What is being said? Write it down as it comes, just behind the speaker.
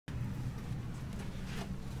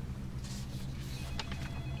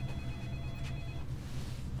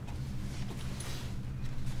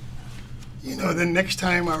You know, the next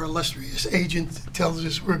time our illustrious agent tells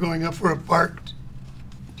us we're going up for a part,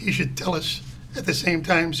 you should tell us at the same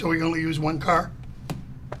time so we only use one car.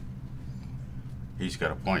 He's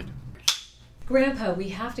got a point. Grandpa, we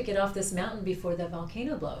have to get off this mountain before that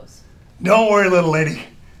volcano blows. Don't worry, little lady.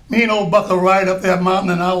 Me and old Buck will ride up that mountain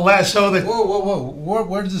and I'll lasso the... Whoa, whoa, whoa.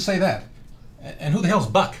 Where does it say that? And who the hell's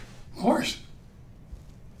Buck? Horse.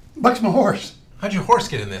 Buck's my horse. How'd your horse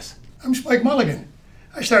get in this? I'm Spike Mulligan.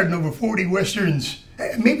 I starred in over 40 westerns.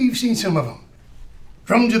 Maybe you've seen some of them.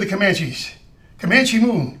 Drum to the Comanches. Comanche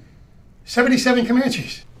Moon. 77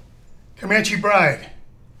 Comanches. Comanche Bride.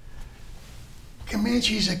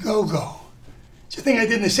 Comanche's a go-go. It's a thing I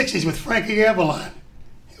did in the 60s with Frankie Avalon.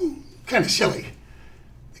 Kind of silly.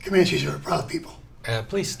 The Comanches are a proud people.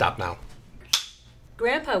 Please stop now.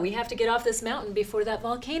 Grandpa, we have to get off this mountain before that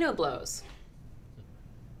volcano blows.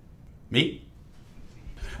 Me?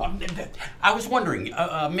 I was wondering,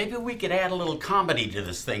 maybe we could add a little comedy to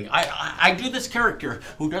this thing. I do this character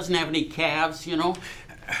who doesn't have any calves, you know.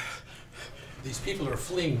 These people are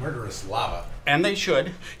fleeing murderous lava. And they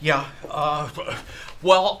should, yeah.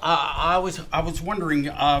 Well, I was wondering,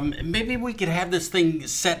 maybe we could have this thing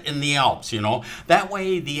set in the Alps, you know. That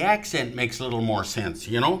way the accent makes a little more sense,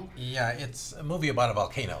 you know. Yeah, it's a movie about a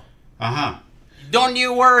volcano. Uh-huh. Don't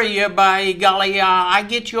you worry, by golly, I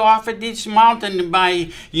get you off at this mountain by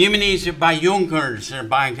Yeminis, by Junkers, or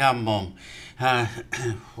by Gambom.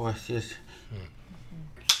 What's this?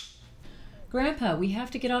 Grandpa, we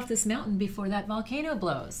have to get off this mountain before that volcano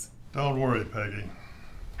blows. Don't worry, Peggy.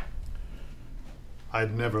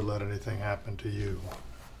 I'd never let anything happen to you.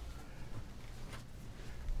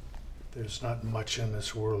 There's not much in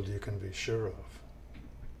this world you can be sure of,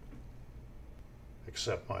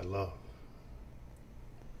 except my love.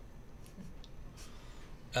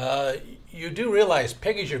 You do realize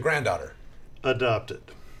Peggy's your granddaughter? Adopted.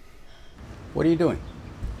 What are you doing?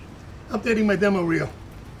 Updating my demo reel.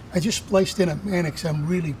 I just spliced in a Mannix I'm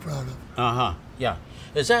really proud of. Uh-huh, yeah.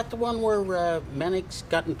 Is that the one where Mannix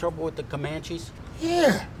got in trouble with the Comanches?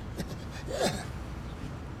 Yeah. Yeah.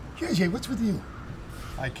 JJ, what's with you?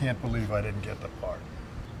 I can't believe I didn't get the part.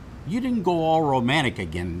 You didn't go all romantic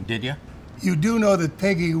again, did you? You do know that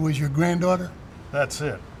Peggy was your granddaughter? That's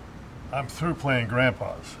it. I'm through playing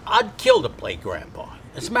grandpas. I'd kill to play Grandpa.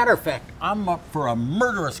 As a matter of fact, I'm up for a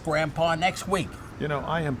murderous Grandpa next week. You know,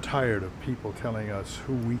 I am tired of people telling us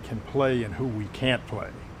who we can play and who we can't play.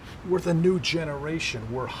 We're the new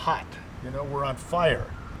generation. We're hot. You know, we're on fire.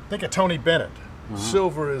 Think of Tony Bennett.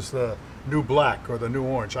 Silver is the new black or the new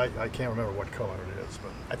orange. I can't remember what color it is,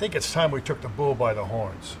 but I think it's time we took the bull by the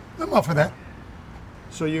horns. I'm up for that.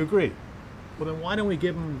 So you agree? Well, then why don't we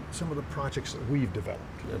give them some of the projects that we've developed?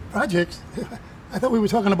 Projects? I thought we were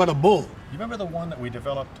talking about a bull. You remember the one that we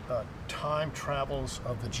developed, Time Travels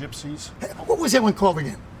of the Gypsies? What was that one called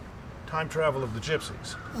again? Time Travel of the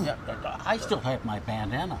Gypsies. Yeah, I still have my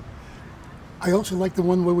bandana. I also like the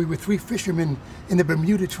one where we were three fishermen in the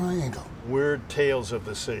Bermuda Triangle. Weird Tales of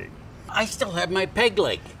the Sea. I still have my peg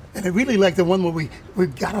leg. And I really like the one where we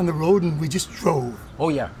got on the road and we just drove. Oh,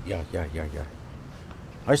 yeah.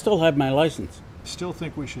 I still have my license. Still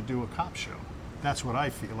think we should do a cop show. That's what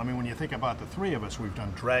I feel. I mean, when you think about the three of us, we've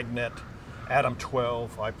done Dragnet, Adam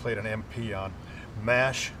 12, I played an MP on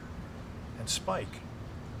MASH, and Spike.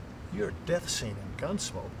 Your death scene in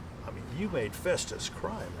Gunsmoke, I mean, you made Festus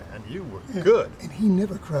cry, man. You were good. And he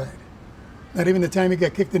never cried. Not even the time he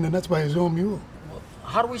got kicked in the nuts by his own mule. Well,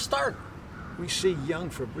 how do we start? We see young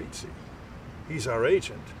Fabrizi. He's our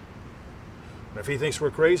agent. And if he thinks we're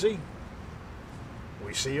crazy,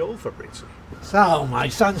 we see old Fabrizi. So, my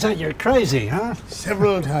son said you're crazy, huh?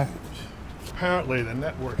 Several times. Apparently, the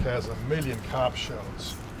network has 1 million cop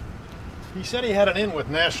shows. He said he had an in with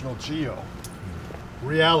National Geo.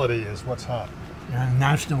 Reality is what's hot.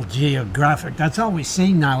 National Geographic, that's all we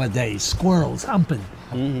see nowadays. Squirrels humping.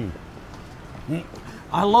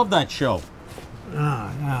 I love that show.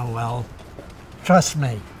 Well, trust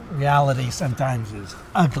me, reality sometimes is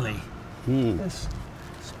ugly.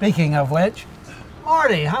 Speaking of which,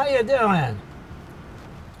 Marty, how you doing?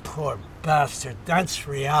 Poor bastard, that's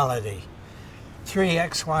reality. 3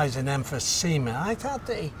 XYs and emphysema. I thought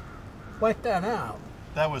they wiped that out.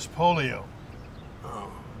 That was polio.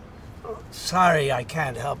 Sorry I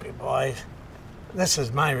can't help you, boys. This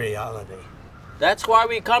is my reality. That's why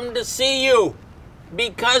we come to see you.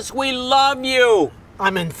 Because we love you.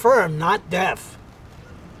 I'm infirm, not deaf.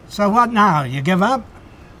 So what now? You give up?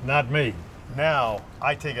 Not me. Now,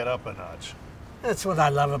 I take it up a notch. That's what I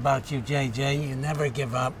love about you, JJ. You never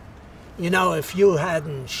give up. You know, if you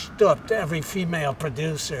hadn't stooped every female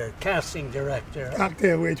producer, casting director...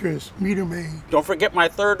 Cocktail waitress, meter maid. Don't forget my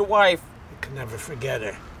third wife. could never forget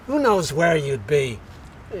her. Who knows where you'd be?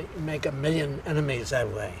 You make a million enemies that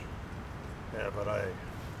way. Yeah, but I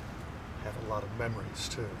have a lot of memories,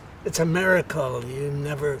 too. It's a miracle you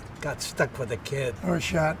never got stuck with a kid. Or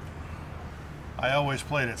shot. I always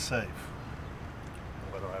played it safe.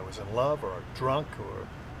 Whether I was in love or drunk or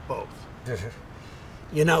both.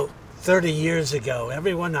 You know, 30 years ago,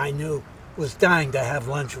 everyone I knew was dying to have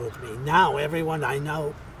lunch with me. Now everyone I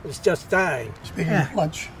know is just dying. Speaking of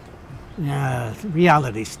lunch. Yeah,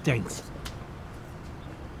 reality stinks.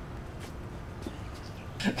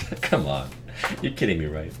 Come on. You're kidding me,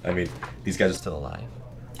 right? I mean, these guys are still alive.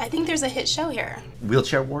 I think there's a hit show here.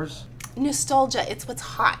 Wheelchair Wars? Nostalgia, it's what's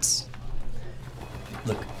hot.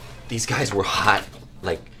 Look, these guys were hot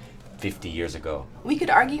like 50 years ago. We could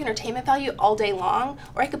argue entertainment value all day long,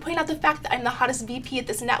 or I could point out the fact that I'm the hottest VP at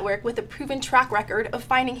this network with a proven track record of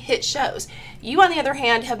finding hit shows. You, on the other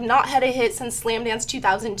hand, have not had a hit since Slam Dance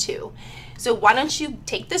 2002. So why don't you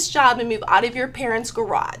take this job and move out of your parents'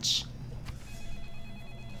 garage?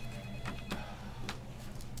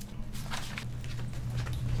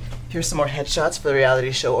 Here's some more headshots for the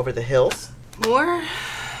reality show Over the Hills. More?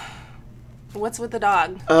 What's with the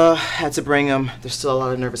dog? Had to bring him. There's still a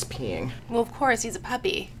lot of nervous peeing. Well, of course, he's a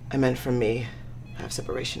puppy. I meant from me. I have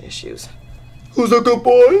separation issues. Who's a good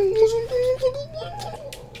boy?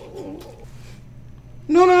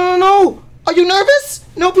 No! Are you nervous?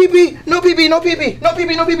 No pee-pee, no pee-pee, no pee-pee, no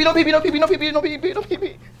pee-pee, no pee-pee, no pee-pee, no pee-pee, no pee-pee, no pee-pee, no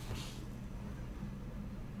pee-pee.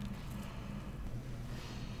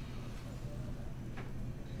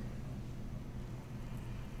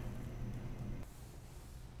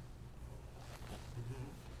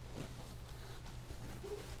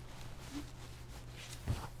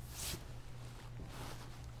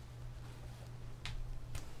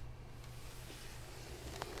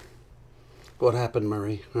 What happened,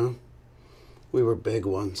 Murray, huh? We were big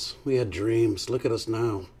once. We had dreams. Look at us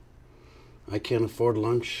now. I can't afford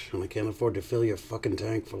lunch, and I can't afford to fill your fucking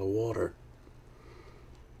tank full of water.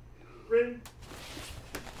 Ring.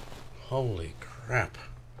 Holy crap.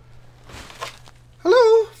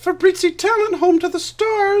 Hello, Fabrizi Talent, home to the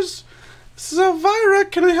stars. This is Elvira.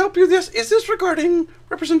 Can I help you? Is this regarding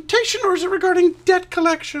representation, or is it regarding debt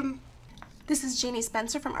collection? This is Jeannie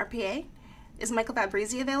Spencer from RPA. Is Michael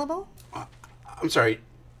Fabrizi available? I'm sorry,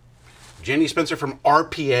 Jenny Spencer from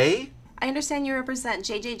RPA? I understand you represent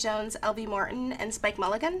J.J. Jones, Alvy Morton, and Spike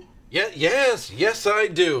Mulligan? Yes, I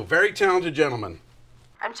do. Very talented gentlemen.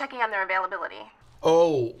 I'm checking on their availability.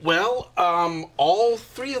 Oh, well, all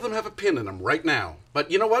three of them have a pin in them right now. But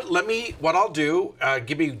you know what? What I'll do,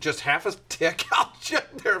 give me just half a tick. I'll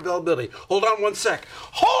check their availability. Hold on one sec.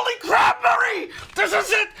 Holy crap, Murray! This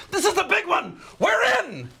is it! This is the big one! We're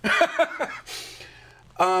in!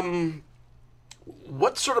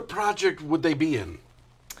 What sort of project would they be in?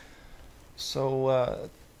 So,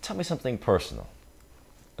 tell me something personal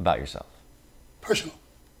about yourself. Personal.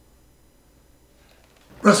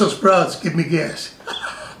 Brussels sprouts give me gas.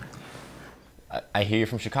 I hear you're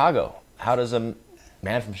from Chicago. How does a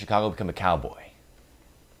man from Chicago become a cowboy?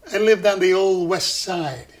 I lived on the old west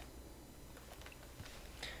side.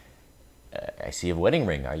 I see a wedding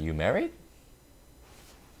ring. Are you married?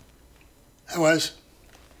 I was.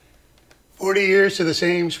 40 years to the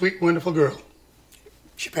same sweet, wonderful girl.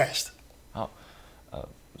 She passed. Oh,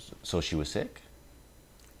 so she was sick?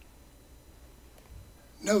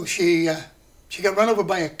 No, she got run over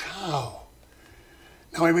by a cow.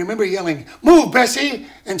 Now I remember yelling, "Move, Bessie!"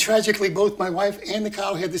 And tragically, both my wife and the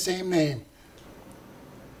cow had the same name.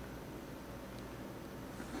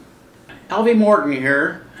 Alvy Morton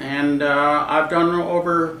here, and I've done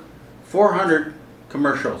over 400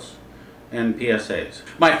 commercials and PSAs.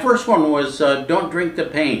 My first one was don't drink the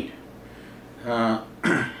paint.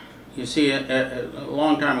 You see, a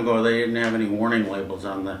long time ago they didn't have any warning labels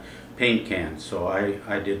on the paint cans, so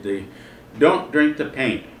I did the don't drink the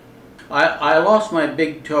paint. I lost my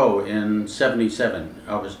big toe in '77.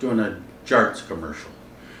 I was doing a Jarts commercial,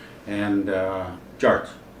 and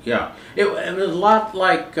Jarts, yeah. It was a lot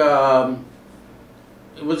like,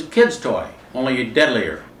 it was a kid's toy, only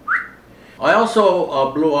deadlier. I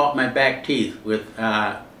also blew out my back teeth with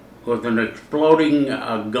an exploding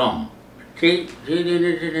gum. Teeth in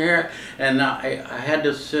here, and I had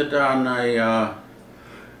to sit on a,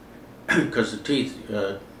 because the teeth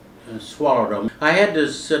swallowed them. I had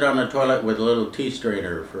to sit on a toilet with a little tea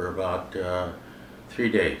strainer for about 3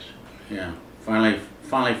 days. Yeah, finally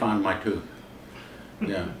found my tooth.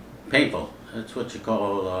 Yeah, painful. That's what you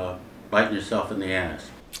call biting yourself in the ass.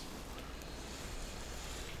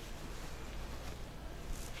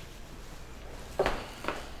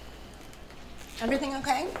 Everything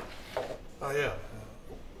okay? Oh, yeah.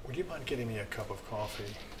 Would you mind getting me a cup of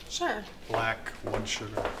coffee? Sure. Black, 1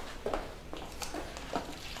 sugar.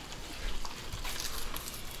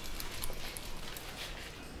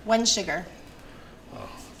 One sugar. Oh,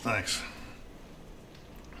 thanks.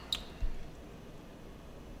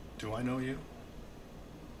 Do I know you?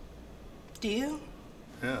 Do you?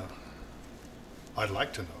 Yeah. I'd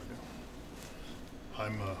like to know you.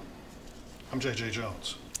 I'm J.J.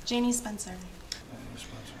 Jones. Janie Spencer. Hey,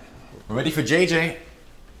 Spencer. We're ready for JJ.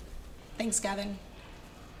 Thanks, Gavin.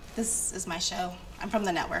 This is my show. I'm from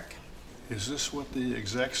the network. Is this what the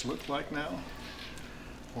execs look like now?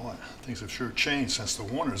 Boy, things have sure changed since the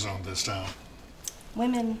Warners owned this town.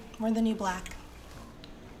 Women, we're the new black.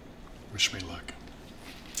 Wish me luck.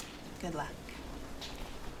 Good luck.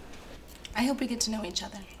 I hope we get to know each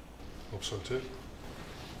other. Hope so too.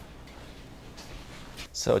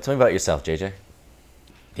 So tell me about yourself, JJ. Do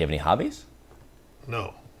you have any hobbies?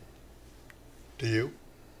 No. Do you?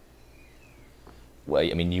 Well,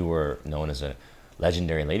 I mean, you were known as a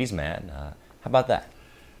legendary ladies' man. How about that?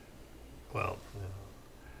 Well,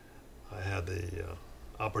 I had the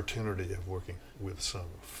opportunity of working with some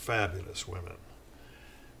fabulous women.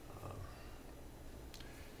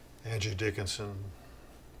 Angie Dickinson,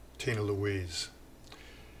 Tina Louise,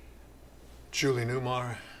 Julie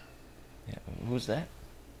Newmar. Yeah, who's that?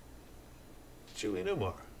 Julie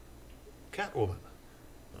Newmar, Catwoman.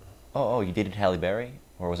 Oh, you dated Halle Berry?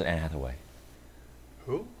 Or was it Anne Hathaway?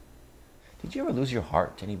 Who? Did you ever lose your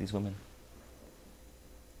heart to any of these women?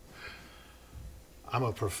 I'm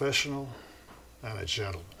a professional and a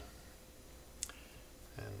gentleman.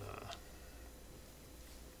 And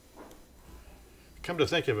come to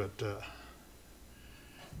think of it,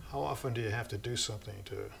 how often do you have to do something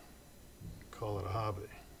to call it a hobby?